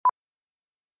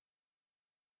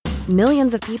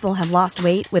Millions of people have lost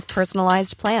weight with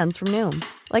personalized plans from Noom.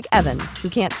 Like Evan, who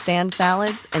can't stand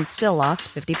salads and still lost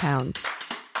 50 pounds.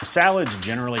 Salads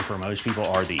generally for most people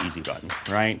are the easy button,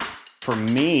 right? For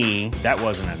me, that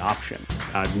wasn't an option.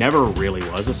 I never really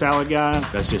was a salad guy.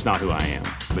 That's just not who I am.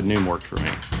 But Noom worked for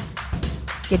me.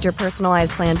 Get your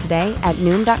personalized plan today at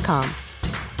Noom.com.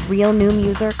 Real Noom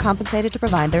user compensated to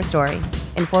provide their story.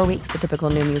 In 4 weeks, the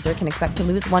typical Noom user can expect to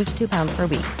lose 1 to 2 pounds per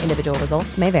week. Individual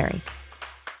results may vary.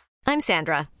 I'm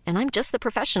Sandra, and I'm just the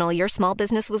professional your small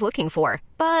business was looking for.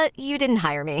 But you didn't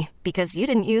hire me because you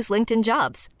didn't use LinkedIn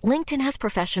Jobs. LinkedIn has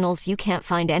professionals you can't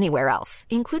find anywhere else,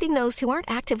 including those who aren't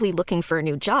actively looking for a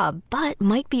new job, but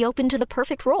might be open to the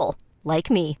perfect role, like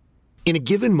me. In a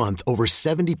given month, over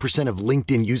 70% of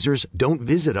LinkedIn users don't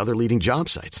visit other leading job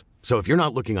sites. So if you're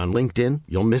not looking on LinkedIn,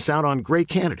 you'll miss out on great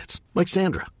candidates like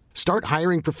Sandra. Start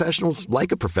hiring professionals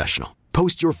like a professional.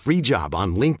 Post your free job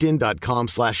on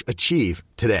linkedin.com/achieve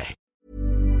today.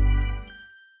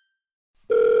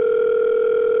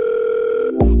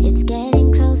 It's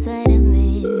getting closer to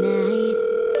midnight.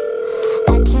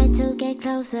 I try to get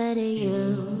closer to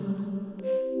you.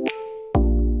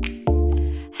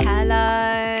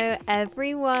 Hello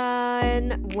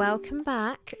everyone, welcome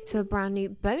back to a brand new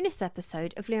bonus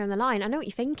episode of Leah on the Line. I know what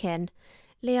you're thinking,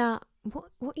 Leah,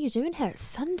 what are you doing here? It's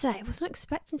Sunday. I wasn't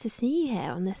expecting to see you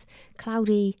here on this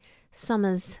cloudy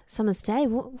summer's day.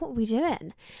 What are we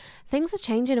doing? Things are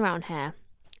changing around here,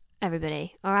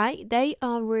 everybody, all right? They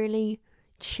are really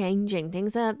changing.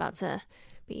 Things are about to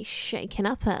be shaken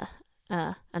up a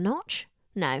notch.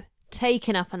 No,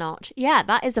 taken up a notch. Yeah,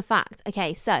 that is a fact.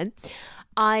 Okay, so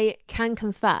I can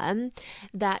confirm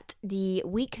that the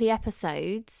weekly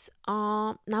episodes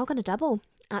are now going to double.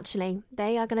 Actually,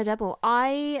 they are going to double.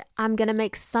 I am going to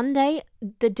make Sunday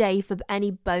the day for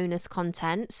any bonus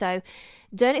content. So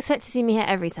don't expect to see me here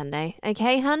every Sunday.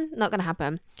 Okay, hun? Not going to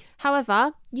happen.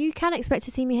 However, you can expect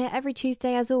to see me here every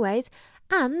Tuesday as always.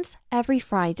 And every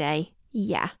Friday.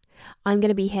 Yeah, I'm going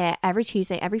to be here every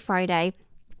Tuesday, every Friday.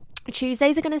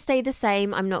 Tuesdays are going to stay the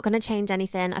same. I'm not going to change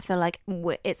anything. I feel like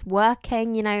it's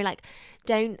working, you know, like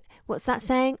what's that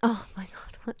saying? Oh my God.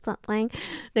 What's that saying?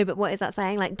 No, but what is that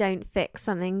saying? Like, don't fix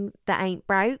something that ain't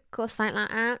broke or something like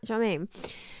that. Do you know what I mean?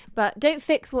 But don't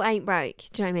fix what ain't broke.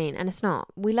 Do you know what I mean? And it's not.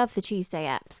 We love the Tuesday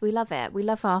apps. We love it. We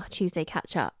love our Tuesday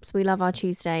catch-ups. We love our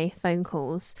Tuesday phone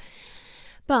calls.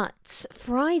 But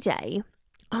Friday,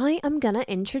 I am going to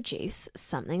introduce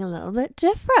something a little bit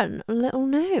different, a little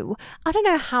new. I don't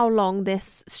know how long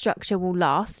this structure will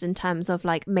last in terms of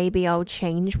like maybe I'll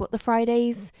change what the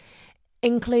Fridays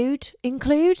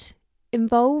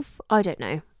involve. I don't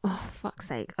know. Oh, fuck's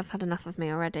sake. I've had enough of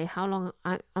me already. How long?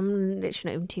 I'm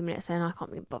literally not even 2 minutes in. I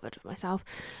can't be bothered with myself.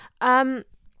 I'm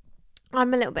a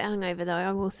little bit hungover though,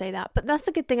 I will say that. But that's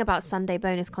the good thing about Sunday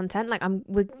bonus content. Like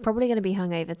we're probably going to be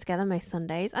hungover together most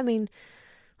Sundays. I mean,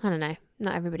 I don't know.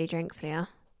 Not everybody drinks, Leah.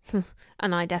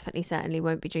 And I certainly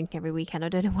won't be drinking every weekend. I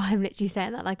don't know why I'm literally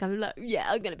saying that. Like, I'm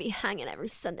going to be hanging every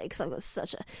Sunday because I've got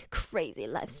such a crazy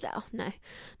lifestyle. No,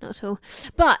 not at all.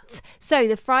 But, so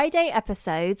the Friday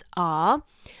episodes are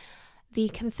the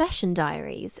Confession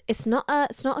Diaries. It's not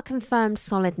a confirmed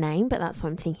solid name, but that's what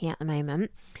I'm thinking at the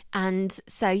moment. And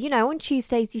so, you know, on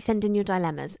Tuesdays, you send in your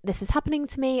dilemmas. This is happening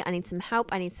to me. I need some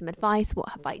help. I need some advice. What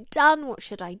have I done? What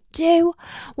should I do?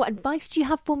 What advice do you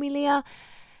have for me, Leah?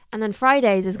 And then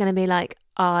Fridays is going to be like,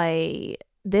 I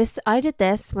did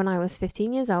this when I was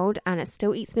 15 years old and it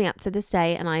still eats me up to this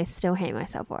day and I still hate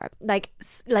myself for it. Like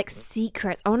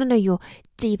secrets. I want to know your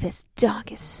deepest,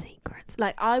 darkest secrets.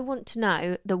 Like, I want to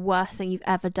know the worst thing you've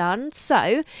ever done.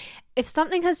 So if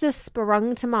something has just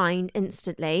sprung to mind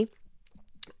instantly,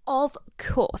 of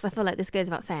course, I feel like this goes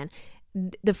without saying,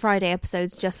 the Friday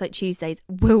episodes, just like Tuesdays,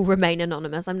 will remain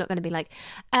anonymous. I'm not going to be like,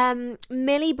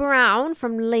 Millie Brown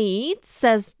from Leeds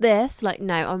says this. Like,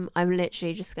 no, I'm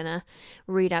literally just going to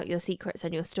read out your secrets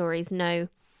and your stories. No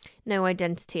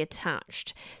identity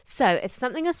attached. So if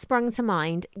something has sprung to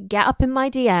mind, get up in my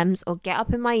DMs or get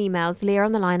up in my emails,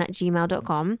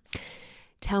 leahontheline@gmail.com.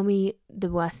 Tell me the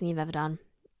worst thing you've ever done.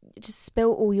 Just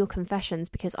spill all your confessions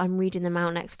because I'm reading them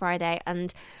out next Friday,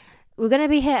 and we're going to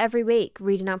be here every week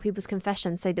reading out people's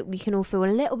confessions so that we can all feel a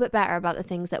little bit better about the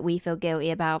things that we feel guilty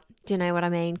about. Do you know what I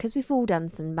mean? Because we've all done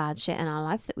some bad shit in our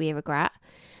life that we regret,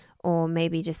 or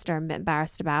maybe just are a bit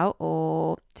embarrassed about,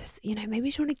 or just, you know, maybe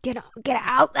you just want to get it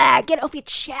out there, get it off your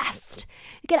chest,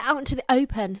 get it out into the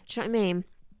open. Do you know what I mean?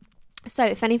 So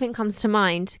if anything comes to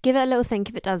mind, give it a little think.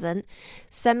 If it doesn't,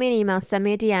 send me an email, send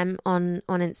me a DM on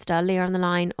Insta, Leah on the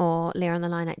Line, or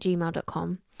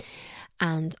leahontheline@gmail.com.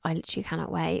 and I literally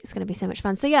cannot wait. It's going to be so much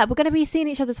fun. So yeah, we're going to be seeing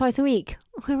each other twice a week.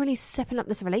 We're really stepping up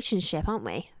this relationship, aren't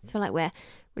we? I feel like we're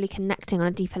really connecting on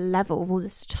a deeper level of all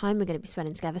this time we're going to be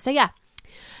spending together. So yeah,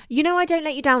 you know I don't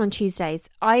let you down on Tuesdays.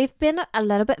 I've been a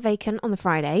little bit vacant on the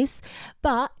Fridays,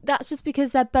 but that's just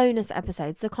because they're bonus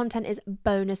episodes. The content is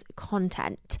bonus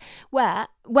content.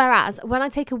 Whereas when I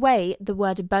take away the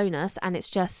word bonus and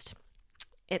it's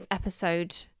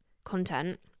episode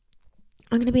content,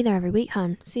 I'm going to be there every week,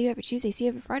 hun. See you every Tuesday, see you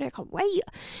every Friday. I can't wait.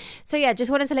 So yeah,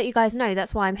 just wanted to let you guys know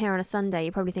that's why I'm here on a Sunday.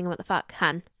 You're probably thinking, what the fuck,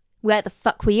 hun? Where the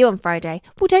fuck were you on Friday?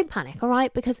 Well, don't panic, all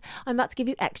right? Because I'm about to give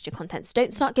you extra content. So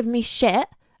don't start giving me shit,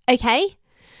 okay?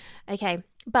 Okay,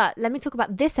 but let me talk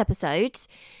about this episode.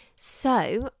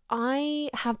 So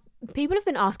people have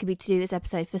been asking me to do this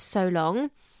episode for so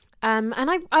long. And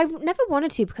I never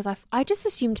wanted to because I just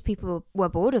assumed people were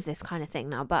bored of this kind of thing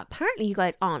now. But apparently you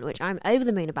guys aren't, which I'm over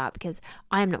the moon about because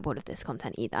I am not bored of this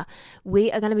content either.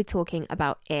 We are going to be talking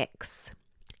about ICKS.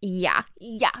 Yeah.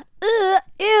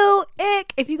 Ew,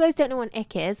 ick. If you guys don't know what an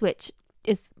ick is, which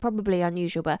is probably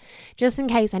unusual, but just in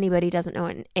case anybody doesn't know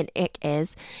what an ick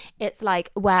is, it's like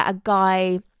where a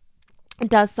guy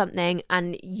does something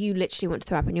and you literally want to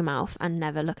throw up in your mouth and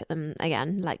never look at them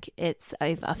again. Like, it's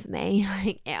over for me.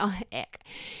 Like, ew, ick.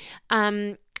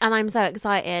 And I'm so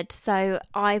excited. So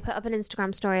I put up an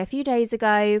Instagram story a few days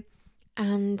ago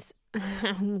and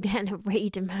I'm going to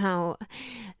read them out.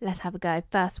 Let's have a go.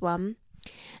 First one.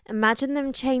 Imagine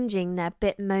them changing their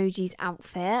Bitmoji's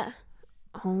outfit.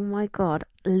 Oh my God.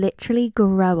 Literally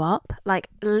grow up. Like,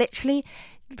 literally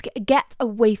get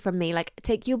away from me. Like,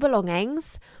 take your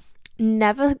belongings.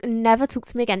 Never talk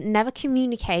to me again. Never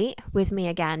communicate with me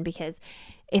again, because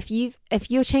if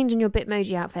you're changing your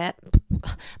Bitmoji outfit,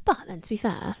 but then to be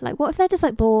fair, like, what if they're just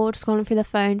like bored, scrolling through their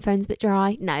phone's a bit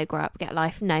dry? No, grow up, get a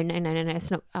life. No,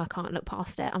 it's not. I can't look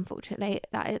past it, unfortunately.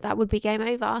 That would be game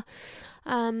over.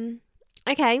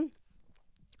 Okay.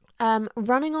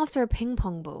 Running after a ping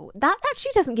pong ball. That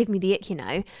actually doesn't give me the ick, you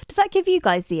know. Does that give you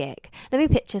guys the ick? Let me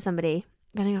picture somebody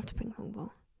running after a ping pong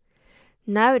ball.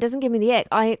 No, it doesn't give me the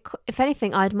ick. If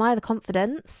anything, I admire the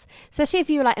confidence, especially if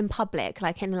you were like in public,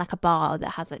 like in like a bar that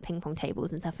has like ping pong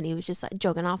tables and stuff, and he was just like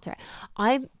jogging after it.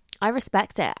 I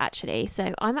respect it, actually.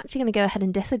 So I'm actually going to go ahead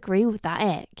and disagree with that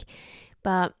ick,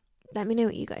 but let me know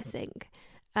what you guys think.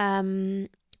 When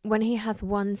he has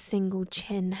one single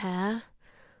chin hair.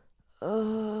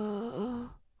 Oh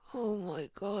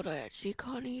my God, I actually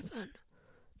can't even.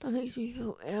 That makes me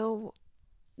feel ill.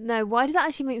 No, why does that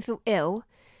actually make me feel ill?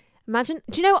 Imagine,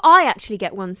 do you know I actually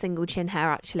get one single chin hair,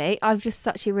 actually? I've just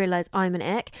actually realised I'm an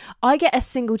ick. I get a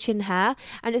single chin hair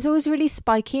and it's always really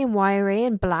spiky and wiry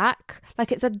and black.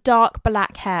 Like, it's a dark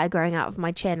black hair growing out of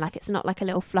my chin. Like, it's not like a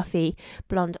little fluffy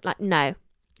blonde. Like, no.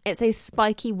 It's a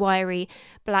spiky, wiry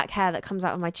black hair that comes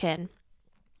out of my chin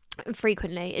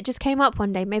frequently. It just came up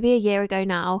one day, maybe a year ago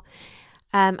now.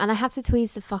 And I have to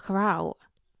tweeze the fucker out.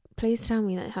 Please tell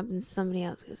me that happens to somebody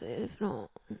else, because if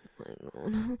not, oh my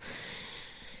God.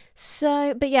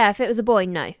 So, but yeah, if it was a boy,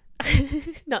 no.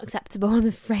 Not acceptable, I'm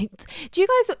afraid.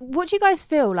 What do you guys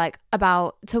feel like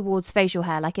towards facial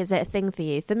hair? Like, is it a thing for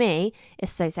you? For me,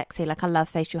 it's so sexy. Like, I love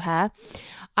facial hair.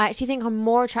 I actually think I'm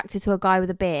more attracted to a guy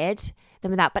with a beard than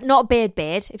without, but not a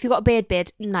beard. If you've got a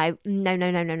beard, no.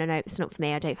 It's not for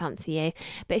me. I don't fancy you.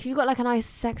 But if you've got like a nice,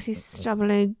 sexy,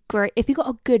 stubbly, great, if you've got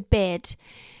a good beard,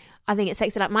 I think it's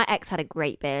sexy. Like, my ex had a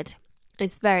great beard.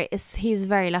 He's a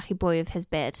very lucky boy with his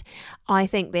beard. I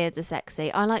think beards are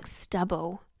sexy. I like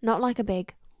stubble, not like a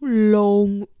big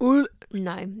long.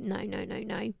 No.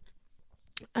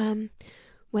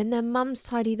 When their mums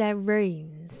tidy their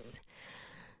rooms.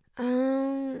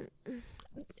 Okay,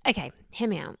 hear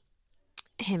me out.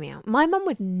 My mum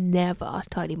would never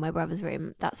tidy my brother's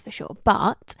room, that's for sure.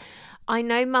 But I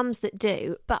know mums that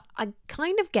do. But I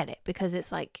kind of get it, because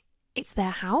it's like, it's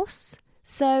their house.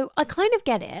 So I kind of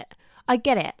get it. I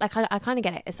get it. Like, I kind of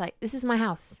get it. It's like, this is my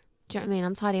house. Do you know what I mean?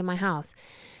 I'm tidying my house.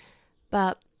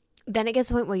 But then it gets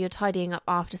to a point where you're tidying up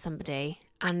after somebody.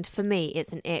 And for me,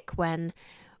 it's an ick when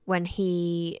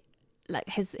he, like,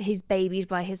 he's babied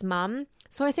by his mum.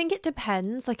 So I think it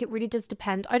depends. Like, it really does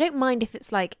depend. I don't mind if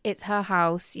it's like, it's her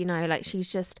house, you know, like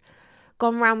she's just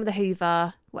gone round with a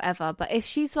hoover, whatever. But if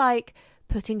she's like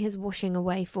putting his washing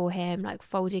away for him, like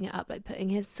folding it up, like putting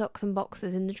his socks and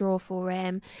boxers in the drawer for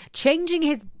him, changing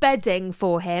his bedding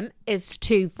for him, is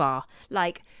too far.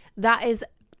 Like, that's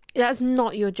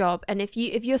not your job. And if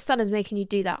your son is making you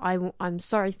do that, I'm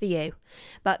sorry for you,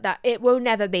 but that it will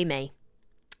never be me.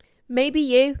 Maybe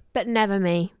you, but never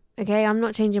me. Okay, I'm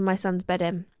not changing my son's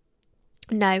bedding.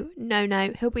 No.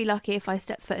 He'll be lucky if I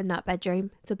step foot in that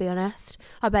bedroom, to be honest.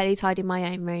 I barely tidy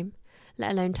my own room.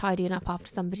 let alone tidying up after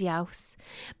somebody else.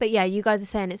 But yeah, you guys are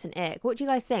saying it's an ick. What do you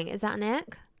guys think? Is that an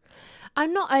ick?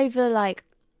 I'm not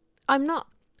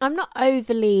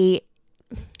overly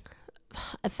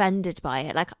offended by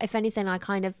it. Like, if anything,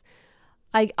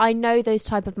 I know those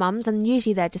type of mums, and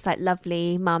usually they're just like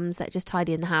lovely mums that just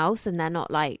tidy in the house, and they're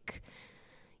not like,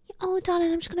 oh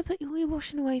darling, I'm just gonna put your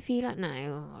washing away for you. Like, no,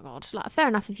 oh my god. Like, fair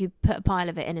enough if you put a pile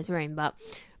of it in his room, but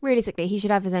realistically he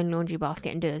should have his own laundry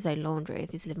basket and do his own laundry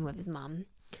if he's living with his mum.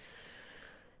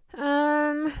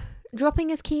 Dropping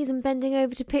his keys and bending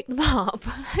over to pick them up.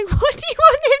 Like, what do you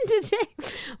want him to do?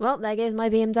 Well, there goes my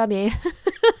BMW.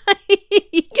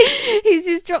 He's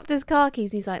just dropped his car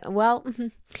keys. He's like, well,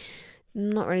 I'm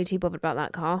not really too bothered about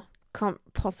that car. Can't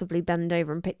possibly bend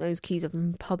over and pick those keys up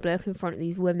in public in front of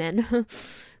these women. Gonna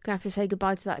have to say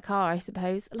goodbye to that car, I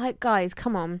suppose. Like, guys,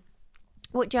 come on.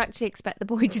 What do you actually expect the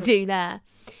boy to do there?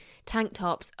 Tank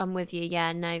tops, I'm with you.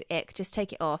 Yeah, no, ick. Just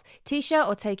take it off. T-shirt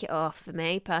or take it off for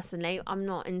me, personally. I'm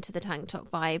not into the tank top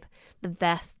vibe. The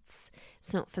vests,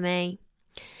 it's not for me.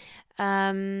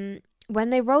 When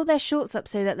they roll their shorts up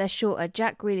so that they're shorter,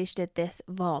 Jack Grealish did this.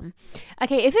 Vom.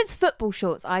 Okay, if it's football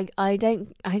shorts, I quite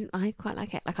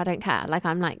like it. Like, I don't care. Like,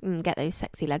 I'm like, get those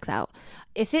sexy legs out.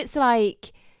 If it's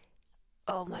like,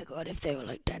 oh my god, if they were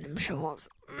like denim shorts,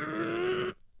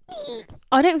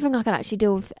 I don't think I could actually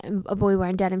deal with a boy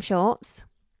wearing denim shorts.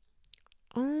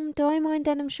 Do I mind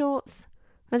denim shorts?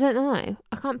 I don't know.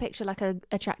 I can't picture like a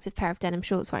attractive pair of denim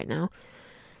shorts right now.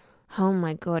 Oh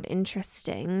my god,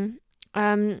 interesting.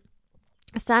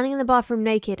 Standing in the bathroom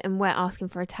naked and wet asking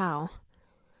for a towel.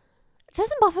 It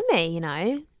doesn't bother me, you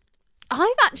know.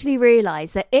 I've actually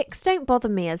realised that icks don't bother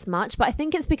me as much, but I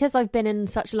think it's because I've been in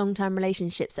such long-term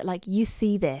relationships that, like, you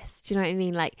see this. Do you know what I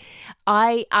mean? Like,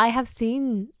 I have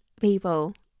seen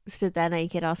people stood there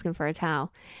naked asking for a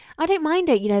towel. I don't mind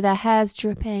it, you know, their hair's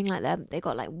dripping, like they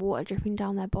got like water dripping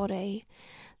down their body.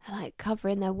 They're like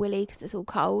covering their willy because it's all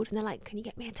cold, and they're like, can you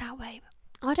get me a towel, babe?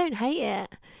 I don't hate it.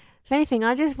 If anything,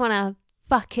 I just want to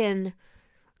fucking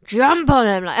jump on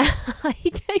them. Like, I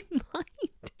don't mind.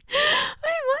 I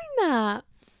don't mind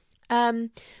that.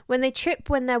 When they trip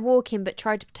when they're walking but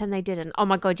try to pretend they didn't. Oh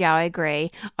my god, yeah, I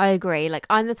agree. Like,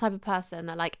 I'm the type of person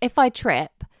that, like, if I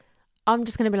trip, I'm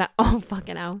just gonna be like, oh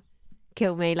fucking hell,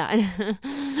 kill me. Like,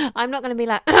 I'm not gonna be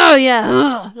like, oh yeah,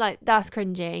 ugh. Like, that's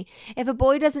cringy. If a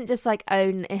boy doesn't just like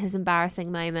own his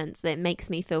embarrassing moments, it makes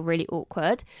me feel really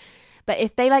awkward. But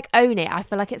if they like own it, I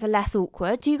feel like it's a less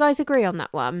awkward. Do you guys agree on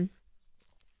that one?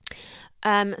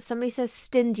 Somebody says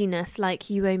stinginess, like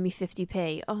you owe me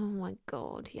 50p. Oh my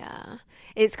god, yeah.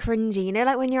 It's cringy. You know,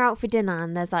 like when you're out for dinner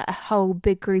and there's like a whole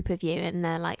big group of you and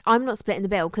they're like, I'm not splitting the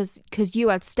bill because you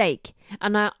had steak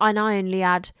and I only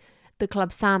had the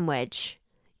club sandwich.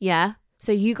 Yeah.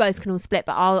 So you guys can all split,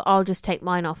 but I'll just take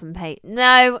mine off and pay.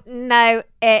 No,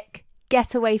 ick.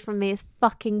 Get away from me. It's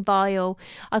fucking vile.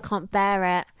 I can't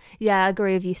bear it. Yeah, I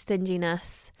agree with you,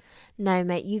 stinginess. No,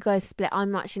 mate, you guys split.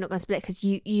 I'm actually not going to split because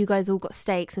you guys all got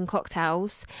steaks and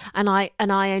cocktails, and I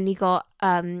only got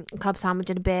club sandwich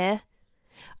and a beer.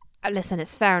 Listen,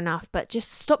 it's fair enough, but just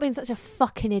stop being such a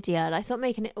fucking idiot. Like, stop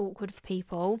making it awkward for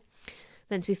people.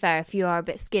 Then, to be fair, if you are a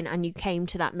bit skint and you came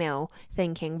to that meal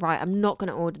thinking, right, I'm not going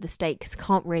to order the steak because I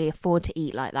can't really afford to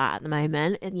eat like that at the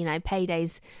moment, and, you know,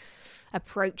 payday's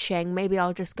approaching, maybe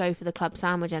I'll just go for the club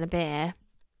sandwich and a beer.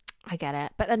 I get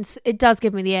it, but then it does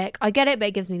give me the ick. I get it, but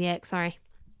it gives me the ick. Sorry.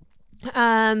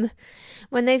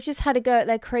 When they've just had a go at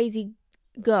their crazy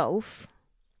golf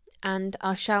and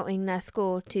are shouting their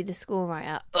score to the score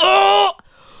writer. Oh!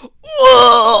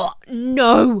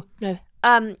 No.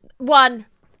 One.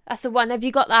 That's a one. Have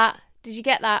you got that? Did you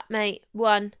get that, mate?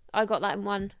 One. I got that in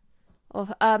one.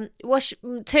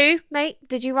 Two, mate.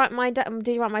 Did you write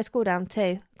my score down?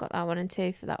 Two. Got that one and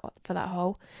two for that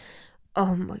hole.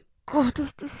 Oh my god,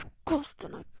 that's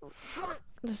disgusting.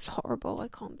 That's horrible. I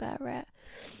can't bear it.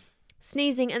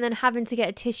 Sneezing and then having to get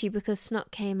a tissue because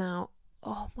snot came out.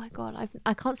 Oh my god,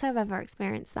 I can't say I've ever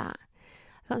experienced that.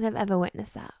 I can't say I've ever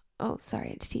witnessed that. Oh,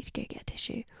 sorry, I just need to go get a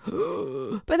tissue.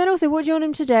 But then also, what do you want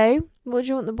him to do? What do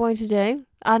you want the boy to do?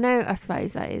 I know, I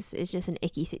suppose that it's just an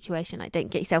icky situation. Like, don't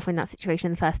get yourself in that situation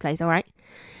in the first place, all right?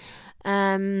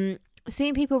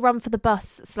 Seeing people run for the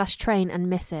bus/train and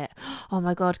miss it. Oh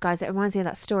my god, guys, it reminds me of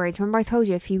that story. Do you remember I told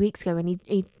you a few weeks ago when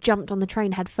he jumped on the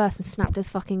train head first and snapped his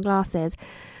fucking glasses?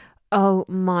 Oh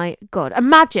my god.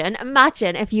 Imagine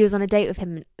if you was on a date with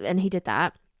him and he did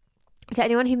that. To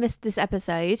anyone who missed this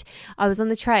episode, I was on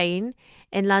the train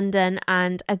in London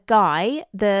and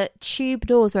the tube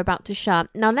doors were about to shut.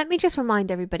 Now, let me just remind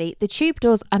everybody, the tube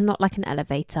doors are not like an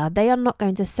elevator. They are not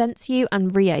going to sense you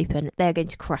and reopen. They're going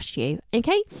to crush you,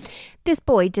 okay? This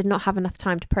boy did not have enough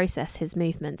time to process his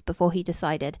movements before he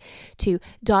decided to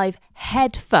dive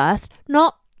head first,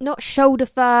 not shoulder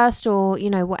first or,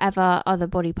 whatever other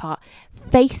body part,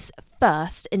 face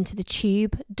first into the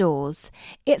tube doors.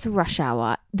 It's rush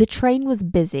hour. The train was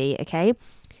busy, okay?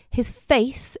 His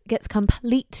face gets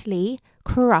completely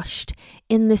crushed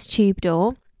in this tube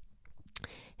door.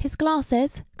 His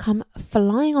glasses come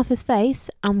flying off his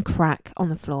face and crack on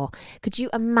the floor. Could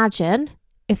you imagine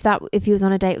if he was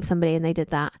on a date with somebody and they did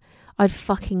that? I'd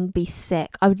fucking be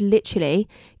sick. I would literally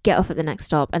get off at the next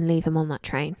stop and leave him on that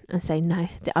train and say, no,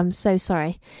 I'm so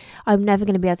sorry. I'm never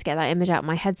going to be able to get that image out of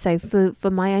my head. So for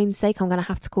my own sake, I'm going to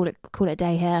have to call it a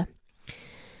day here.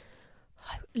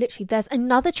 Literally, there's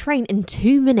another train in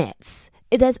 2 minutes.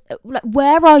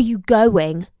 Where are you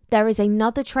going? There is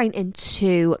another train in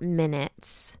 2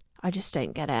 minutes. I just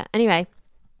don't get it. Anyway,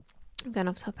 I'm going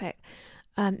off topic.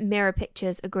 Mirror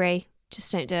pictures, agree.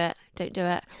 Just don't do it. Don't do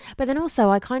it. But then also,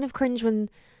 I kind of cringe when,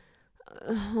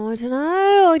 I don't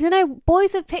know.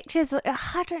 Boys with pictures,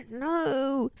 I don't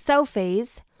know.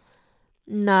 Selfies.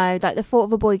 No, like the thought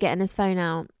of a boy getting his phone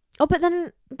out. Oh, but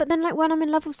then like when I'm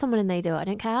in love with someone and they do it, I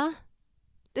don't care.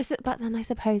 But then I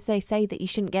suppose they say that you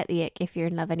shouldn't get the ick if you're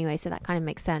in love anyway, so that kind of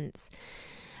makes sense.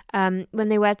 When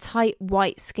they wear tight,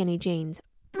 white, skinny jeans.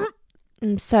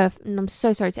 I'm so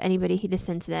sorry to anybody who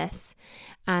listened to this,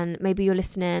 and maybe you're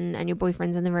listening and your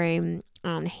boyfriend's in the room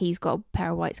and he's got a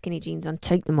pair of white skinny jeans on.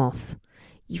 Take them off.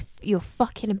 You're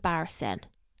fucking embarrassing.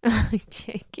 I'm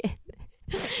joking.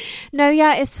 No,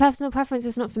 yeah, it's personal preference.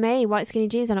 It's not for me. White skinny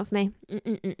jeans are not for me.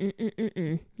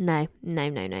 No.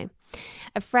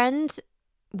 A friend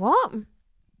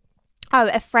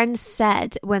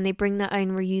said when they bring their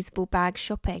own reusable bag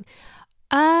shopping.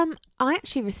 I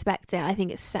actually respect it. I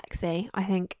think it's sexy. I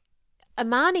think a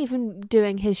man even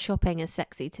doing his shopping is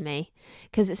sexy to me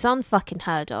because it's unfucking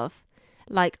heard of.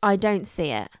 Like, I don't see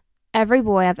it. Every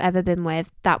boy I've ever been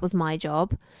with, that was my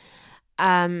job.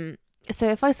 So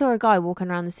if I saw a guy walking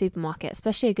around the supermarket,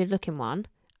 especially a good looking one,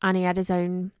 and he had his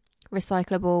own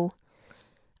reusable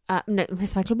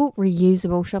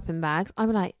shopping bags, I'd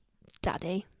be like,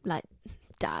 Daddy, like,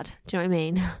 Dad, do you know what I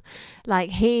mean? Like,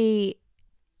 he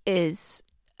is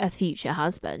a future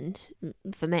husband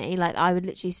for me. Like, I would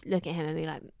literally look at him and be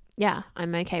like, yeah,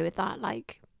 I'm okay with that.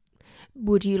 Like,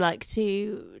 would you like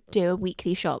to do a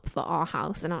weekly shop for our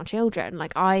house and our children?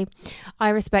 Like, I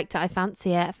respect it. I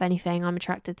fancy it. If anything, I'm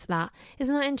attracted to that.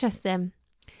 Isn't that interesting?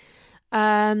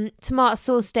 Tomato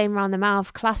sauce stain around the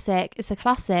mouth, classic. It's a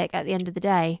classic at the end of the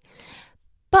day.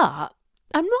 But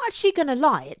I'm not actually gonna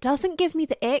lie, it doesn't give me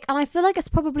the ick, and I feel like it's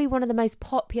probably one of the most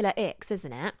popular icks,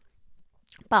 isn't it?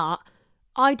 But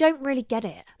I don't really get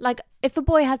it. Like, if a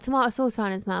boy had tomato sauce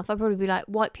around his mouth, I'd probably be like,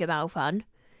 wipe your mouth, hun.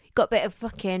 Got a bit of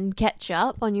fucking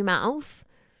ketchup on your mouth.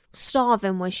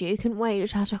 Starving was you. Couldn't wait. You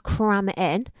just had to cram it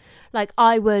in. Like,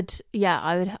 I would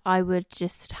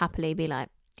just happily be like,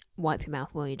 wipe your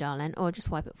mouth, will you, darling? Or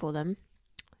just wipe it for them.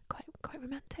 Quite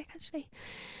romantic, actually.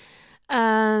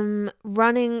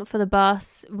 Running for the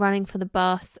bus.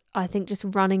 I think just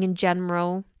running in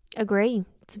general. Agree,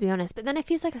 to be honest. But then if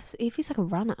he's like a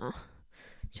runner,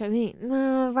 do you know what I mean?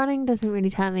 No, running doesn't really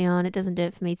turn me on. It doesn't do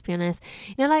it for me, to be honest.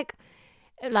 You know,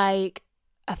 like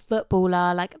a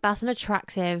footballer, like, that's an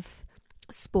attractive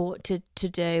sport to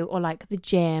do, or like the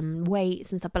gym,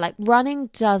 weights and stuff. But like, running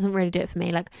doesn't really do it for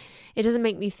me. Like, it doesn't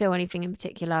make me feel anything in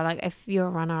particular. Like, if you're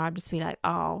a runner, I'd just be like,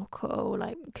 oh, cool.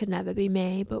 Like, could never be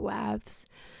me, but whatevs.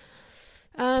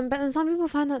 But then some people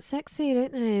find that sexy,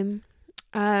 don't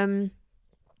they?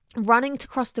 Running to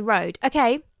cross the road.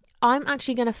 Okay, I'm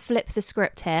actually going to flip the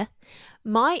script here.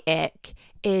 My ick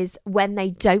is when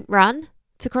they don't run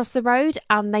to cross the road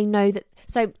and they know that.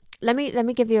 So let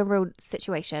me give you a real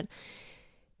situation.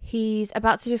 He's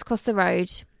about to just cross the road,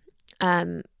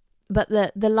 but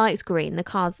the light's green. The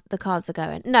cars are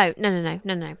going. No.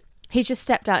 He's just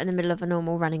stepped out in the middle of a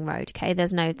normal running road. Okay,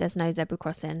 there's no zebra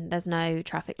crossing. There's no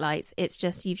traffic lights. It's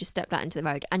just, you've just stepped out into the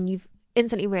road and you've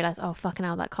instantly realised, oh, fucking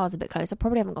hell, that car's a bit close. I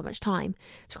probably haven't got much time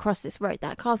to cross this road.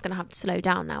 That car's going to have to slow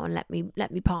down now and let me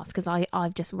pass because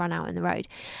I've just run out in the road.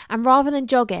 And rather than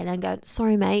jogging and going,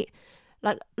 sorry, mate,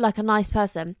 like a nice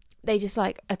person, they just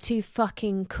like are too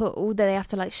fucking cool that they have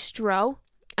to like stroll.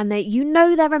 And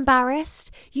they're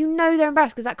embarrassed.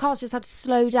 Because that car's just had to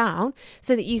slow down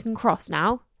so that you can cross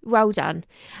now. Well done.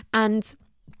 And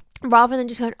rather than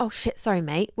just going, oh shit, sorry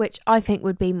mate, which I think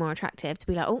would be more attractive, to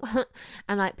be like, oh,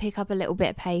 and like pick up a little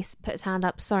bit of pace, put his hand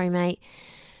up, sorry mate,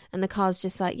 and the car's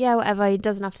just like, yeah, whatever, he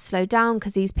doesn't have to slow down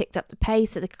because he's picked up the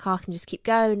pace, so the car can just keep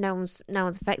going, no one's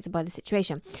affected by the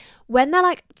situation. When they're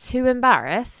like too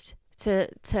embarrassed to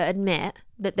admit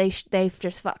that they've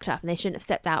just fucked up and they shouldn't have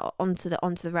stepped out onto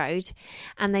the road,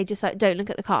 and they just like don't look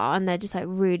at the car and they're just like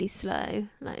really slow,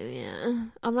 like, yeah,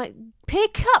 I'm like,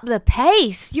 pick up the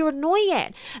pace, you're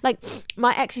annoying. Like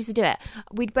my ex used to do it.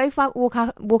 We'd both walk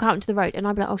out into the road and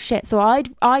I'd be like, oh shit, so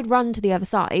I'd run to the other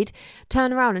side,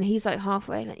 turn around, and he's like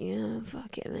halfway like, yeah,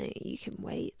 fuck it mate, you can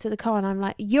wait, to the car, and I'm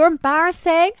like, you're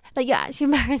embarrassing, like you're actually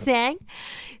embarrassing.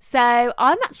 So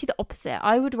I'm actually the opposite.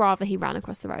 I would rather he ran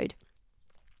across the road.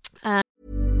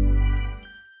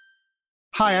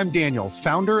 Hi, I'm Daniel,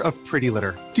 founder of Pretty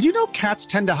Litter. Did you know cats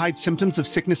tend to hide symptoms of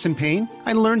sickness and pain?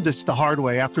 I learned this the hard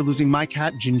way after losing my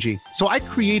cat, Gingy. So I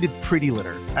created Pretty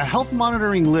Litter, a health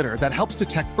monitoring litter that helps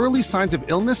detect early signs of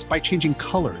illness by changing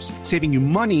colors, saving you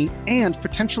money and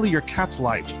potentially your cat's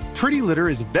life. Pretty Litter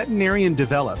is veterinarian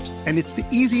developed, and it's the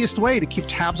easiest way to keep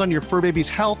tabs on your fur baby's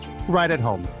health right at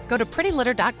home. Go to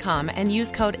prettylitter.com and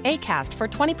use code ACAST for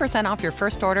 20% off your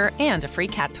first order and a free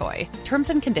cat toy. Terms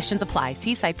and conditions apply.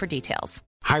 See site for details.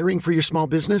 Hiring for your small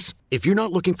business? If you're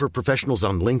not looking for professionals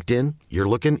on LinkedIn, you're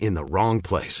looking in the wrong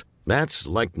place. That's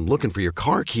like looking for your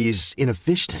car keys in a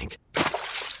fish tank.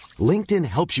 LinkedIn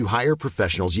helps you hire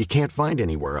professionals you can't find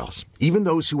anywhere else, even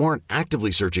those who aren't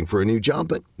actively searching for a new job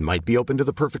but might be open to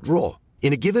the perfect role.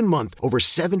 In a given month, over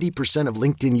 70% of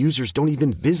LinkedIn users don't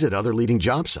even visit other leading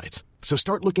job sites. So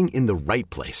start looking in the right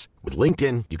place. With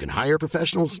LinkedIn, you can hire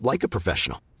professionals like a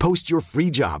professional. Post your free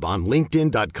job on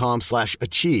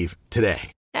linkedin.com/achieve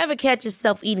today. Ever catch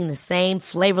yourself eating the same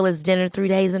flavorless dinner 3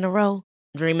 days in a row?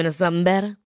 Dreaming of something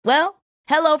better? Well,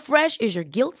 HelloFresh is your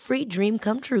guilt-free dream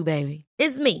come true, baby.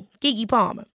 It's me, Keke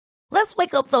Palmer. Let's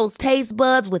wake up those taste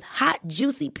buds with hot,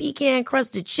 juicy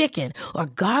pecan-crusted chicken or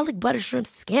garlic butter shrimp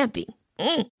scampi.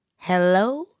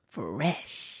 Hello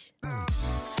Fresh.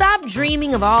 Stop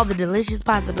dreaming of all the delicious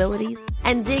possibilities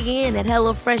and dig in at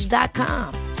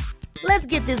HelloFresh.com. Let's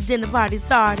get this dinner party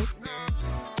started.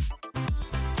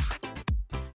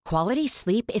 Quality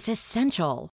sleep is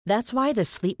essential. That's why the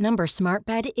Sleep Number Smart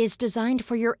Bed is designed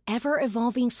for your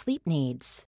ever-evolving sleep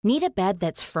needs. Need a bed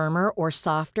that's firmer or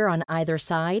softer on either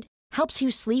side? Helps you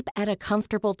sleep at a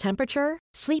comfortable temperature?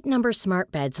 Sleep Number Smart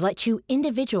Beds let you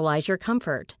individualize your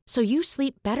comfort, so you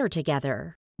sleep better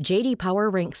together. J.D. Power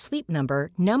ranks Sleep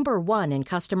Number number 1 in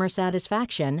customer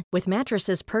satisfaction with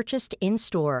mattresses purchased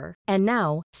in-store. And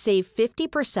now, save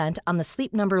 50% on the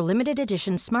Sleep Number Limited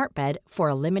Edition Smart Bed for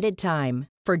a limited time.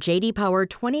 For J.D. Power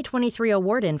 2023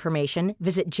 award information,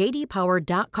 visit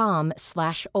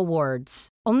jdpower.com/awards.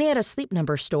 Only at a Sleep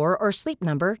Number store or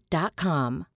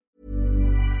sleepnumber.com.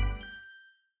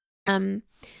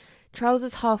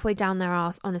 Trousers halfway down their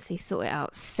arse, honestly, sort it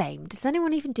out. Same. Does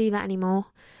anyone even do that anymore?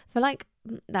 I feel like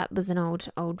that was an old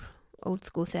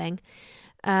school thing.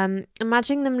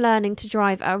 Imagining them learning to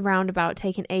drive at a roundabout,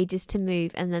 taking ages to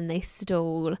move, and then they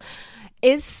stall.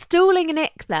 Is stalling an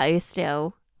ick though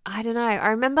still? I don't know. I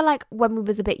remember like when we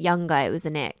was a bit younger, it was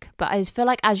an ick. But I feel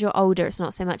like as you're older, it's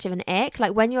not so much of an ick.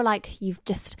 Like when you're like, you've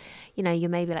just, you know, you're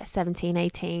maybe like 17,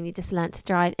 18, you just learnt to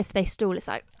drive. If they stall, it's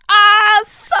like,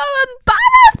 so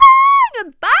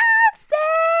embarrassing!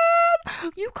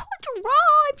 You can't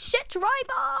drive, shit driver!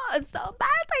 It's so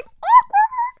embarrassing,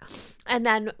 awkward! And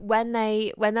then when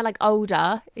they're like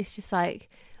older, it's just like,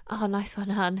 oh, nice one,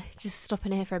 hun. Just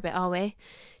stopping here for a bit, are we?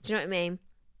 Do you know what I mean?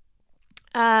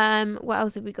 What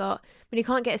else have we got? When you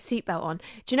can't get a seatbelt on.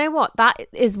 Do you know what? That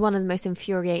is one of the most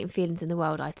infuriating feelings in the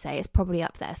world, I'd say. It's probably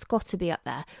up there. It's got to be up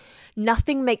there.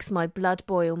 Nothing makes my blood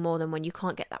boil more than when you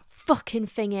can't get that fucking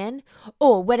thing in.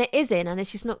 Or when it is in and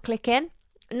it's just not clicking.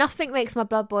 Nothing makes my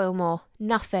blood boil more.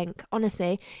 Nothing.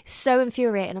 Honestly. It's so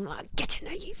infuriating. I'm like, get in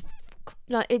there, you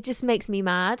like, it just makes me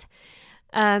mad.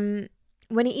 When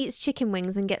he eats chicken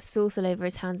wings and gets sauce all over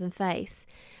his hands and face.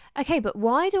 Okay, but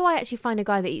why do I actually find a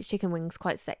guy that eats chicken wings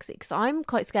quite sexy? Because I'm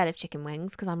quite scared of chicken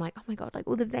wings because I'm like, oh my God, like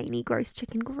all the veiny, gross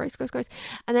chicken, gross.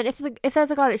 And then if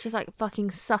there's a guy that's just like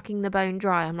fucking sucking the bone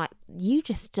dry, I'm like, you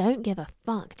just don't give a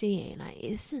fuck, do you? Like,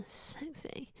 it's just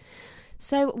sexy.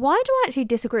 So why do I actually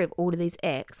disagree with all of these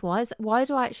icks? Why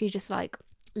do I actually just like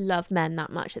love men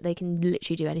that much that they can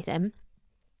literally do anything?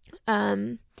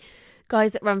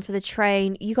 Guys that run for the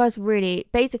train, you guys really,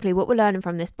 basically what we're learning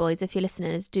from this, boys, if you're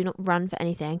listening, is do not run for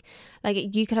anything.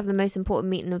 Like, you could have the most important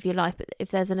meeting of your life, but if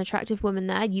there's an attractive woman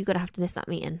there, you're going to have to miss that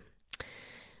meeting.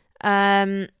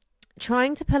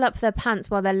 Trying to pull up their pants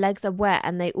while their legs are wet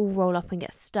and they all roll up and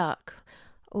get stuck.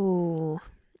 Oh,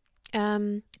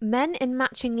 Men in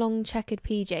matching long checkered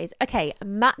PJs. Okay,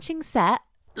 matching set.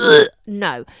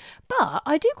 No, but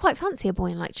I do quite fancy a boy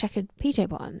in like checkered PJ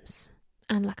bottoms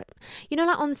and like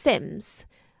like on Sims,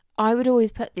 I would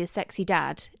always put the sexy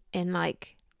dad in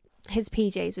like his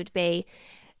PJs would be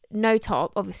no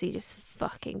top, obviously just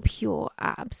fucking pure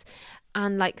abs,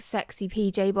 and like sexy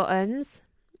PJ bottoms.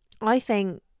 I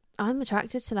think I'm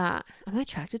attracted to that. Am I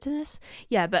attracted to this?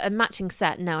 Yeah, but a matching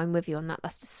set, no, I'm with you on that.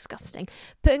 That's disgusting.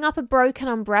 Putting up a broken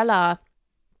umbrella.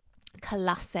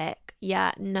 Classic.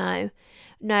 Yeah, no.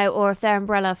 Or if their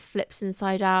umbrella flips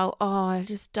inside out, oh, I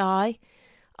just die.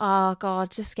 Oh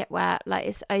God, just get wet. Like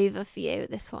it's over for you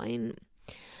at this point.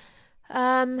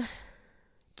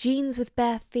 Jeans with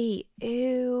bare feet.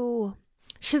 Ew.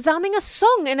 Shazamming a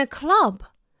song in a club.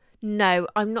 No,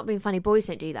 I'm not being funny. Boys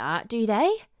don't do that, do they?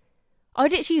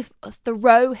 I'd actually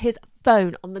throw his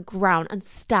phone on the ground and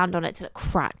stand on it till it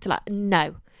cracked. Like,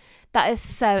 no. That is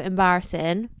so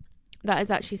embarrassing. That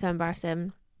is actually so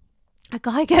embarrassing. A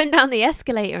guy going down the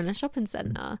escalator in a shopping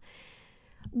centre.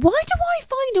 Why do I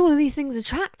find all of these things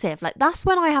attractive? Like, that's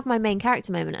when I have my main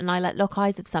character moment and I like lock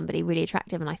eyes of somebody really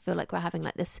attractive and I feel like we're having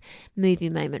like this movie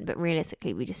moment, but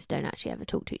realistically we just don't actually ever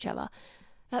talk to each other.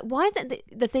 Like, why is it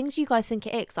the things you guys think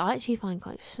are icks I actually find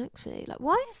quite sexy? Like,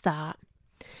 why is that?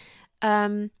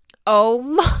 Oh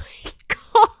my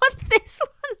God, this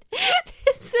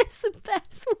is the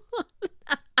best one.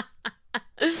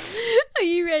 Are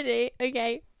you ready?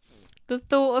 Okay. The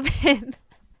thought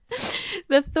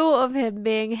of him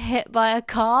being hit by a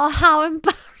car, how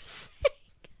embarrassing.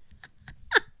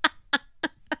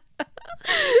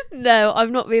 No,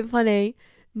 I'm not being funny.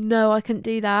 No, I couldn't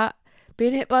do that.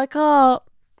 Being hit by a car.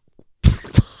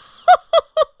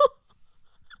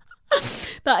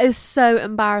 That is so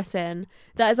embarrassing.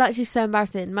 That is actually so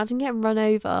embarrassing. Imagine getting run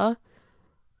over.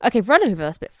 Okay, run over,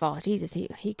 that's a bit far. Jesus,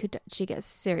 he could actually get a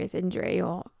serious injury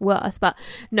or worse. But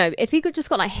no, if he could just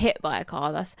got like hit by a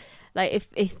car, that's like if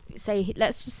say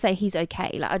let's just say he's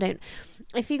okay. Like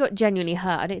if he got genuinely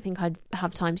hurt, I don't think I'd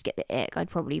have time to get the ick. I'd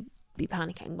probably be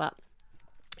panicking. But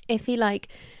if he like,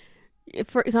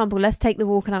 for example, let's take the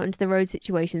walking out into the road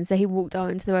situation. So he walked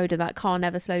out into the road and that car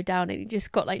never slowed down and he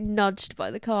just got like nudged by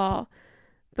the car.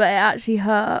 But it actually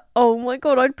hurt. Oh my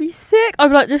God, I'd be sick.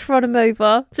 I'd like, just run him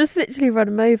over. Just literally run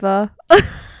him over.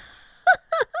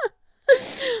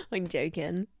 I'm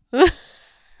joking.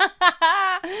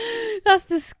 That's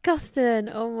disgusting.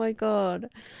 Oh my God.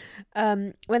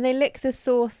 When they lick the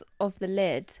sauce of the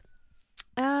lid.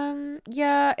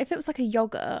 Yeah, if it was like a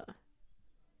yogurt.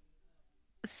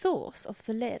 Sauce of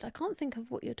the lid. I can't think of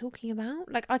what you're talking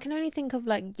about. Like, I can only think of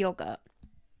like yogurt.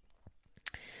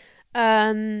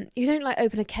 You don't like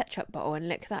open a ketchup bottle and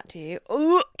lick that, do you?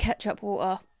 Ooh, ketchup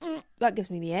water. That gives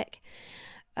me the ick.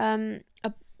 A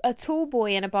tall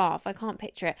boy in a bath. I can't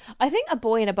picture it. I think a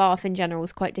boy in a bath in general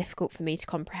is quite difficult for me to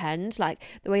comprehend. Like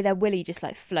the way their willy just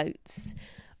like floats.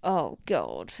 Oh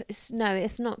God, it's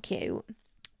not cute.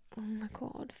 Oh my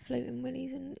God, floating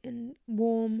willies in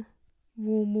warm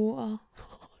water.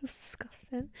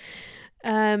 Disgusting.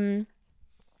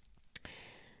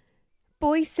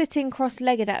 Boys sitting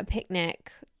cross-legged at a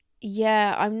picnic.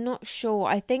 Yeah, I'm not sure.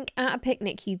 I think at a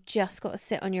picnic, you've just got to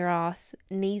sit on your ass,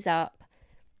 knees up,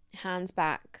 hands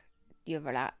back. You're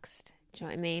relaxed. Do you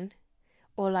know what I mean?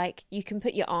 Or like you can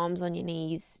put your arms on your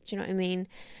knees. Do you know what I mean?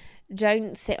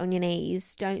 Don't sit on your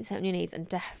knees. Don't sit on your knees. And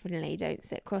definitely don't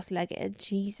sit cross-legged.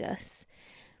 Jesus.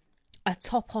 A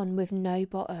top on with no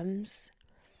bottoms.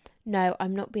 No,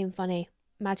 I'm not being funny.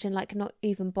 Imagine like not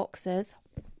even boxers.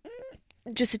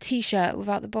 Just a t-shirt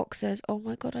without the boxers. Oh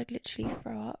my God, I'd literally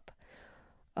throw up.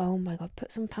 Oh my God,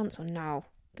 put some pants on now.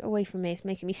 Get away from me, it's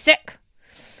making me sick.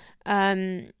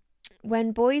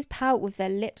 When boys pout with their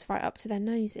lips right up to their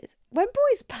noses. When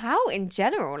boys pout in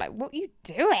general, like what are you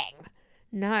doing?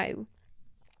 No.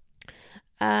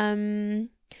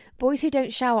 Boys who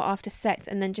don't shower after sex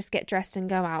and then just get dressed and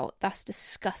go out. That's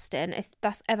disgusting. If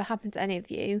that's ever happened to any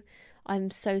of you, I'm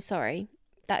so sorry.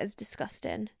 That is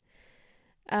disgusting.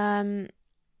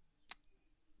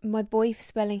 My boy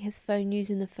spelling his phone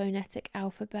using the phonetic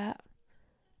alphabet.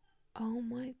 Oh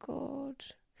my God.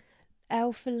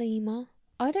 L for Lima.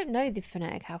 I don't know the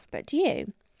phonetic alphabet. Do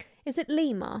you? Is it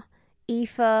Lima? E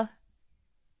for...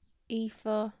 I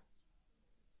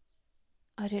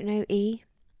don't know, E.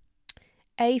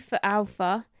 A for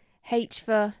Alpha. H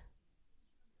for...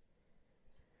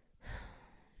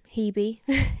 Hebe.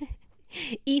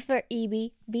 E for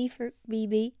Eb. B for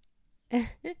BB.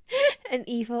 And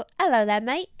E for hello there,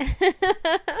 mate. If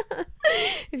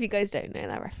you guys don't know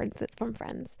that reference, it's from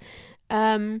Friends.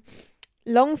 Long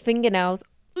fingernails.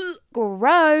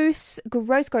 Gross.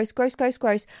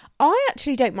 I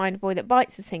actually don't mind a boy that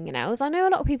bites his fingernails. I know a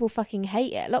lot of people fucking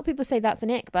hate it. A lot of people say that's an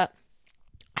ick, but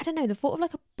I don't know, the thought of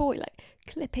like a boy like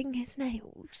clipping his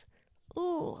nails,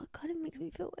 oh, it kind of makes me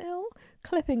feel ill.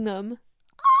 Clipping them,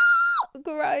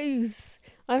 gross.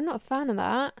 I'm not a fan of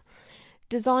that.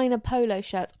 Designer polo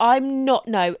shirts,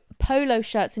 polo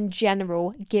shirts in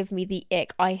general give me the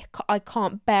ick. I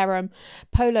can't bear them.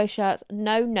 Polo shirts,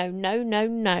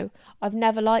 no. I've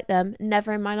never liked them.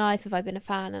 Never in my life have I been a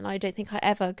fan, and I don't think I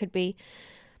ever could be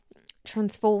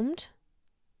transformed.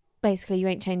 Basically, you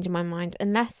ain't changing my mind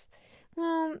unless,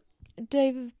 well,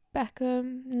 David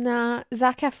Beckham, nah.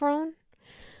 Zac Efron,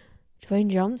 Dwayne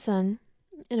Johnson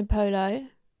in a polo.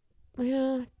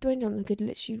 Yeah, Dwayne Johnson could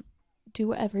literally do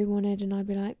whatever he wanted and I'd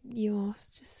be like, you are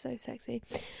just so sexy.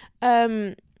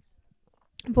 Boys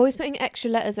putting extra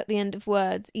letters at the end of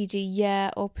words, e.g.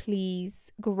 yeah or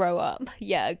please, grow up.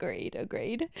 Yeah, agreed.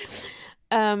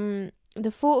 The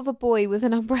thought of a boy with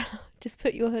an umbrella, just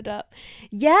put your hood up.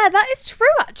 Yeah, that is true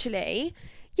actually.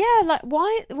 Yeah, like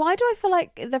why do I feel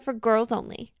like they're for girls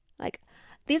only? Like,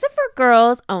 these are for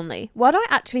girls only. Why do I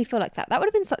actually feel like that? That would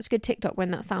have been such a good TikTok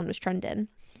when that sound was trending.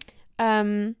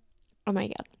 Oh my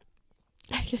god,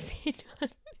 I've just seen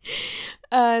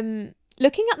one.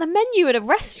 Looking at the menu at a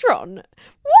restaurant.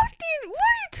 What are you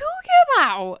talking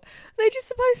about? They're just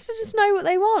supposed to just know what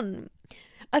they want.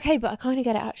 Okay, but I kind of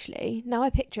get it actually. Now I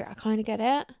picture it, I kind of get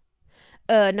it.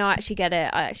 No, I actually get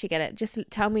it. Just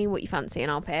tell me what you fancy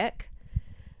and I'll pick.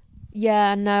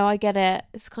 Yeah, no, I get it.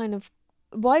 It's kind of...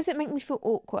 Why does it make me feel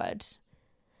awkward?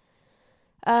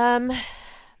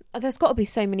 There's got to be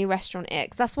so many restaurant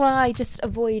icks. That's why I just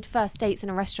avoid first dates in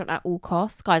a restaurant at all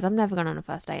costs. Guys, I've never gone on a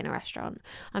first date in a restaurant.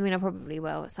 I mean, I probably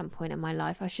will at some point in my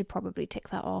life. I should probably tick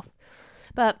that off.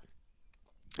 But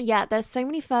yeah, there's so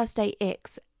many first date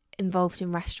icks involved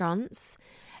in restaurants.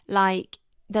 Like,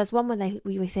 there's one where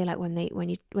we say like when they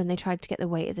tried to get the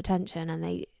waiter's attention and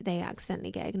they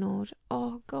accidentally get ignored.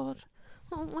 Oh god,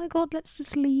 oh my god, let's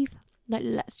just leave.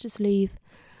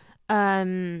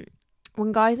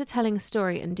 When guys are telling a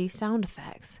story and do sound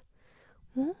effects.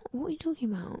 What are you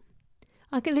talking about?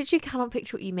 I literally cannot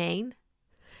picture what you mean.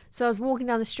 So I was walking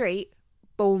down the street,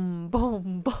 boom,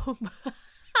 boom, boom.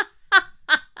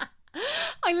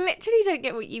 I literally don't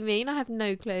get what you mean. I have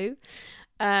no clue.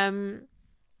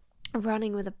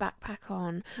 Running with a backpack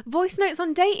on. Voice notes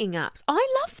on dating apps. I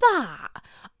love that.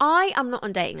 I am not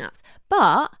on dating apps,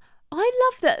 but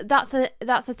I love that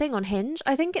that's a thing on Hinge.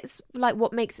 I think it's like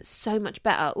what makes it so much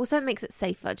better. Also, it makes it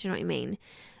safer. Do you know what I mean?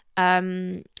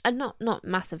 And not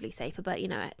massively safer, but you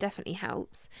know, it definitely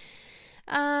helps.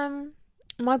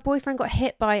 My boyfriend got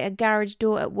hit by a garage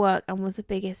door at work and was the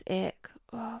biggest ick.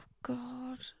 Oh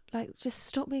god, like just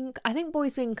stop being... I think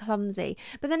boys being clumsy,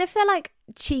 but then if they're like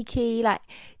cheeky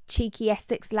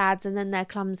Essex lads and then they're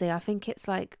clumsy, I think it's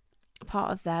like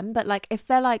part of them. But like if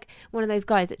they're like one of those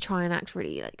guys that try and act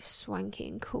really like swanky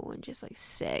and cool and just like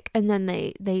sick, and then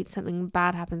they something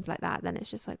bad happens like that, then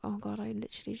it's just like, oh god, I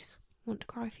literally just want to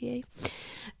cry for you.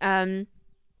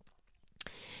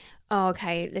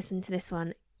 Okay, listen to this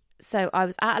one. So I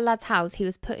was at a lad's house, he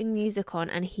was putting music on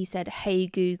and he said, "Hey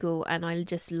Google," and I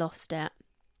just lost it.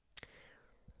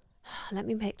 Let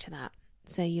me picture that.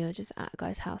 So you're just at a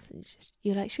guy's house and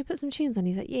you're like, "Should we put some tunes on?"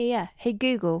 He's like, yeah. "Hey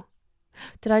Google."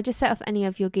 Did I just set off any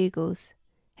of your Googles?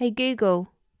 "Hey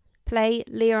Google, play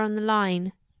Leah on the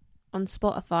Line on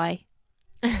Spotify."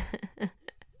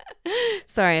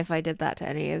 Sorry if I did that to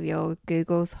any of your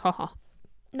Googles. Haha.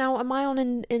 Now, am I on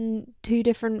in two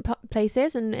different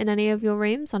places and in any of your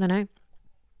rooms? I don't know.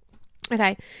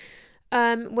 Okay.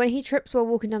 When he trips while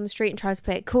walking down the street and tries to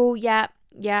play it cool. Yeah,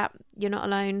 you're not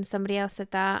alone. Somebody else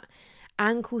said that.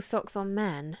 Ankle socks on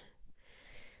men.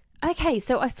 Okay,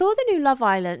 so I saw the new Love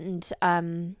Island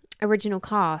original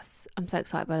cast. I'm so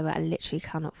excited, by the way. I literally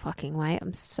cannot fucking wait.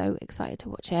 I'm so excited to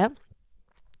watch it.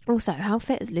 Also, how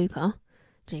fit is Luca?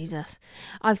 Jesus.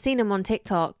 I've seen him on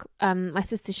TikTok. My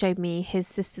sister showed me his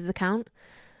sister's account.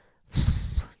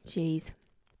 Jeez.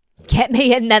 Get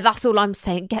me in there, that's all I'm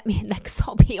saying. Get me in there because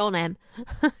I'll be on him.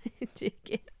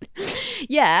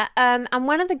 Yeah, and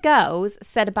one of the girls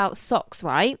said about socks,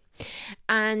 right?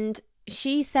 And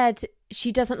she said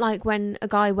she doesn't like when a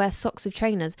guy wears socks with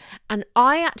trainers. And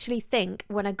I actually think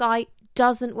when a guy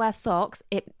doesn't wear socks,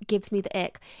 it gives me the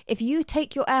ick. If you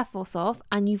take your Air Force off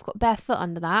and you've got bare foot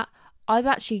under that, I'm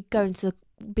actually going to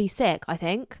be sick, I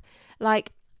think.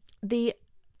 Like,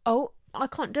 I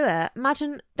can't do it.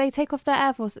 Imagine they take off their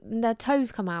Air Force and their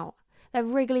toes come out. Their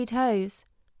wriggly toes.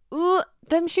 ooh,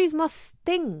 them shoes must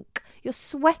stink. Your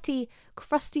sweaty,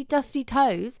 crusty, dusty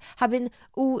toes have been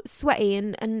all sweaty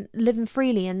and living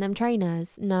freely in them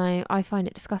trainers. No, I find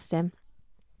it disgusting.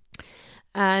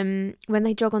 When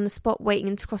they jog on the spot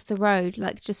waiting to cross the road,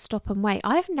 like just stop and wait.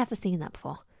 I've never seen that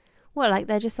before. Well, like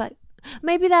they're just like,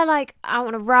 maybe they're like, I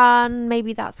want to run.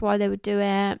 Maybe that's why they would do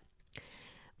it.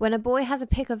 When a boy has a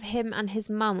pic of him and his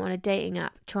mum on a dating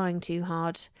app trying too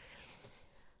hard.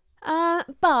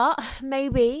 But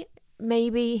maybe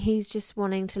he's just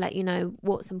wanting to let you know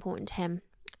what's important to him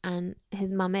and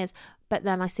his mum is. But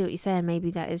then I see what you're saying.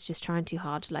 Maybe that is just trying too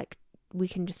hard. Like, we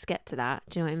can just get to that.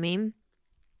 Do you know what I mean?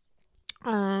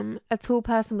 A tall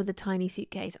person with a tiny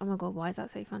suitcase. Oh my God, why is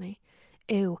that so funny?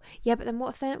 Ew. Yeah, but then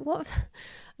what if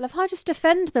love how I just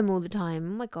defend them all the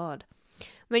time. Oh my God.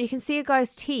 When you can see a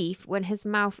guy's teeth when his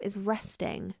mouth is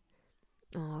resting.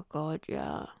 Oh God,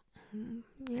 yeah.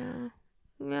 Yeah,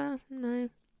 no.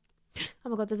 Oh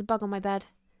my God, there's a bug on my bed.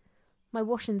 My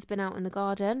washing's been out in the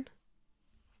garden.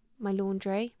 My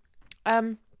laundry.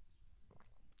 Car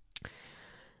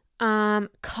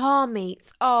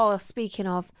meets. Oh, speaking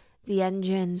of the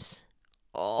engines.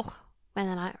 Oh, when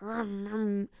they're like,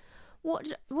 what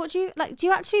do you like? Do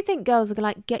you actually think girls are gonna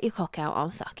like, get your cock out,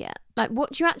 I'll suck it? Like,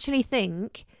 what do you actually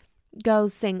think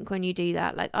girls think when you do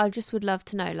that? Like, I just would love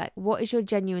to know, like, what is your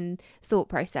genuine thought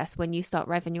process when you start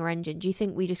revving your engine? Do you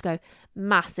think we just go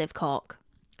massive cock,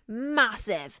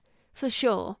 massive for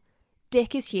sure,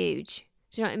 dick is huge?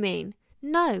 Do you know what I mean?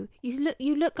 No,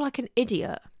 you look like an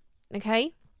idiot.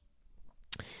 Okay.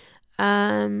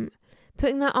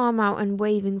 Putting their arm out and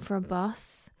waving for a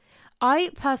bus.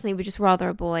 I personally would just rather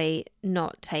a boy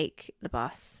not take the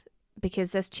bus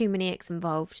because there's too many icks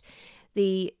involved.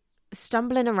 The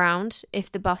stumbling around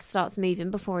if the bus starts moving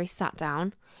before he's sat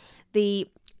down. The,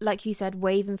 like you said,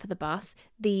 waving for the bus.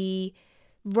 The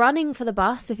running for the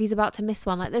bus if he's about to miss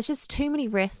one. Like, there's just too many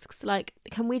risks. Like,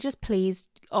 can we just please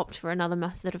opt for another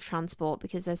method of transport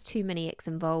because there's too many icks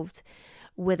involved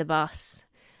with a bus.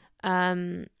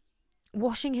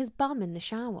 Washing his bum in the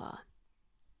shower.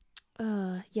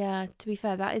 Yeah, to be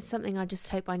fair, that is something I just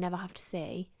hope I never have to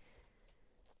see.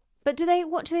 But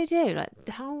what do they do? Like,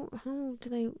 how do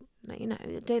they, like, you know,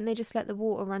 don't they just let the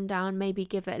water run down, maybe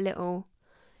give it a little,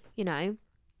 you know,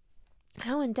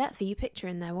 how in depth are you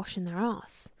picturing they're washing their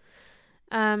ass?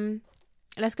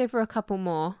 Let's go for a couple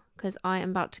more, because I am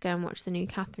about to go and watch the new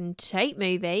Catherine Tate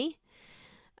movie.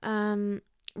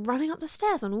 Running up the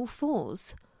stairs on all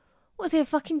fours. What, is he a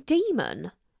fucking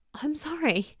demon? I'm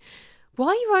sorry. Why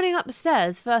are you running up the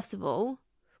stairs, first of all?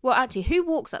 Well, actually, who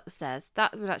walks up the stairs?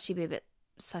 That would actually be a bit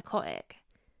psychotic.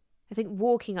 I think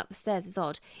walking up the stairs is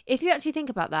odd. If you actually think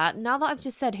about that, now that I've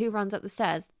just said who runs up the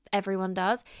stairs, everyone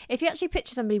does. If you actually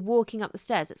picture somebody walking up the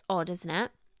stairs, it's odd, isn't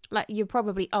it? Like, you're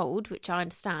probably old, which I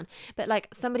understand. But, like,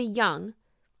 somebody young,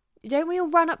 don't we all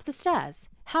run up the stairs?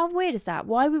 How weird is that?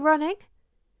 Why are we running?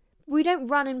 We don't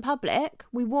run in public.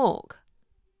 We walk.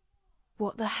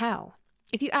 What the hell?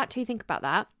 If you actually think about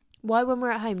that, why when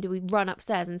we're at home do we run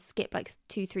upstairs and skip like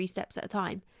 2-3 steps at a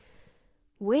time?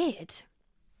 Weird.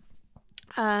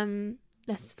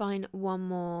 Let's find one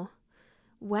more.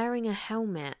 Wearing a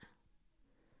helmet.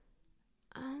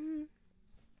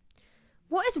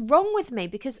 What is wrong with me?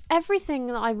 Because everything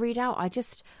that I read out,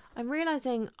 I'm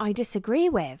realising I disagree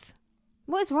with.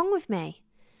 What is wrong with me?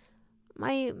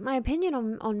 My opinion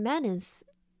on men is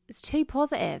too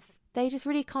positive. They just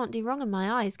really can't do wrong in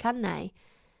my eyes, can they?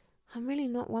 I'm really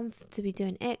not one to be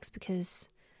doing icks because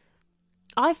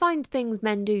I find things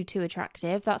men do too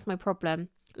attractive. That's my problem.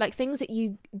 Like, things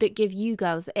that give you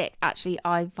girls the ick, actually,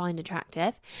 I find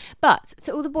attractive. But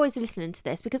to all the boys listening to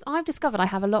this, because I've discovered I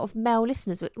have a lot of male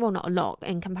listeners. Well, not a lot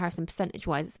in comparison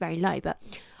percentage-wise. It's very low. But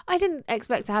I didn't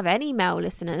expect to have any male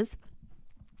listeners,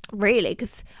 really,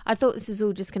 because I thought this was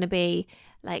all just going to be,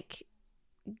 like,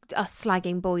 us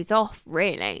slagging boys off,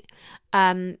 really.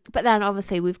 But then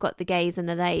obviously we've got the gays and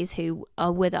the theys who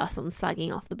are with us on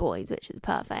slagging off the boys, which is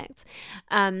perfect.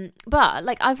 But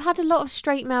like, I've had a lot of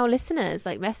straight male listeners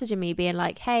like messaging me being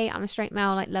like, hey, I'm a straight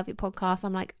male, like, love your podcast.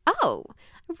 I'm like, oh,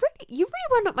 you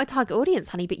really were not my target audience,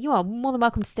 honey, but you are more than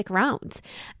welcome to stick around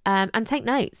and take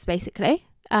notes, basically.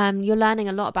 You're learning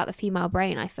a lot about the female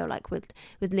brain, I feel like, with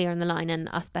Leah on the line and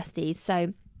us besties.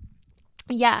 So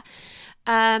yeah,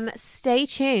 stay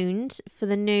tuned for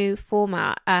the new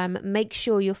format. Make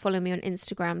sure you're following me on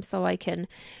Instagram so I can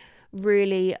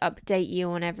really update you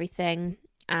on everything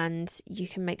and you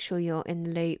can make sure you're in the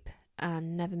loop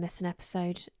and never miss an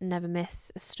episode, never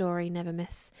miss a story, never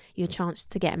miss your chance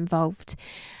to get involved.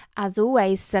 As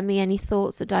always, send me any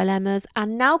thoughts or dilemmas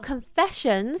and now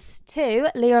confessions to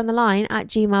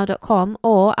leahontheline@gmail.com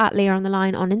or at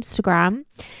leahontheline on Instagram.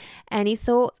 Any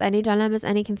thoughts, any dilemmas,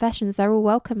 any confessions, they're all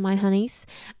welcome, my honeys.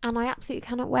 And I absolutely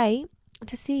cannot wait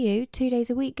to see you 2 days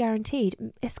a week,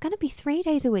 guaranteed. It's going to be 3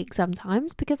 days a week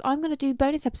sometimes because I'm going to do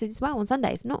bonus episodes as well on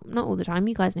Sundays. Not all the time,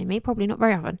 you guys know me, probably not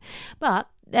very often. But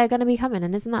they're going to be coming,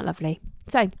 and isn't that lovely?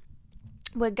 So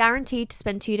we're guaranteed to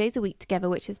spend 2 days a week together,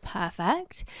 which is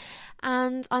perfect.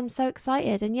 And I'm so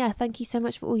excited. And yeah, thank you so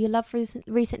much for all your love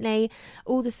recently,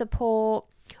 all the support,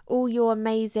 all your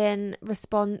amazing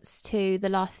response to the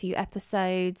last few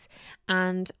episodes,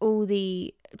 and all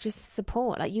the just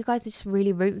support. Like, you guys are just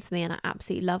really rooting for me, and I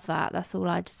absolutely love that. That's all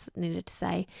I just needed to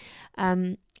say.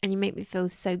 And you make me feel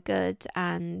so good,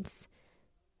 and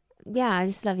yeah, I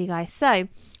just love you guys. So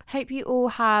hope you all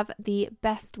have the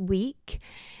best week.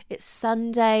 It's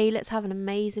Sunday. Let's have an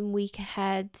amazing week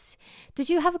ahead. Did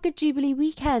you have a good Jubilee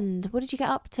weekend? What did you get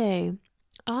up to?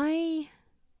 I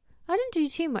didn't do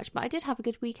too much, but I did have a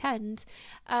good weekend.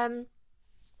 What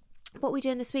are we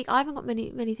doing this week? I haven't got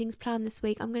many things planned this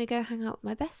week. I'm going to go hang out with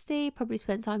my bestie, probably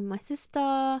spend time with my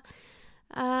sister.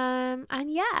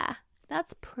 And yeah,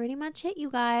 that's pretty much it, you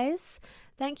guys.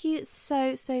 Thank you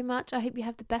so much. I hope you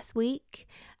have the best week.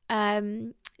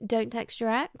 Don't text your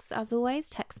ex. As always,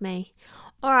 text me.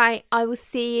 All right, I will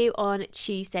see you on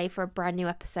Tuesday for a brand new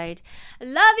episode.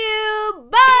 Love you.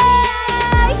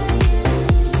 Bye.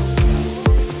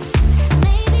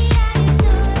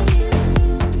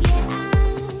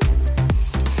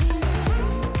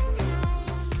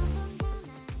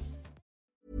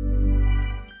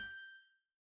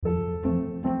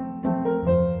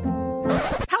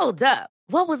 Hold up.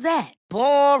 What was that?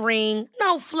 Boring.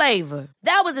 No flavor.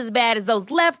 That was as bad as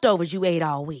those leftovers you ate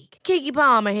all week. Keke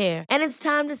Palmer here. And it's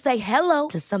time to say hello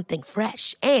to something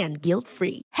fresh and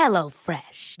guilt-free. Hello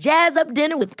Fresh. Jazz up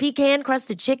dinner with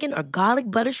pecan-crusted chicken or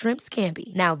garlic butter shrimp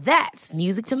scampi. Now that's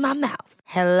music to my mouth.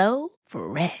 Hello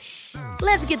Fresh.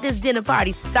 Let's get this dinner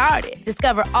party started.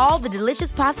 Discover all the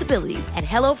delicious possibilities at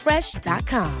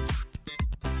HelloFresh.com.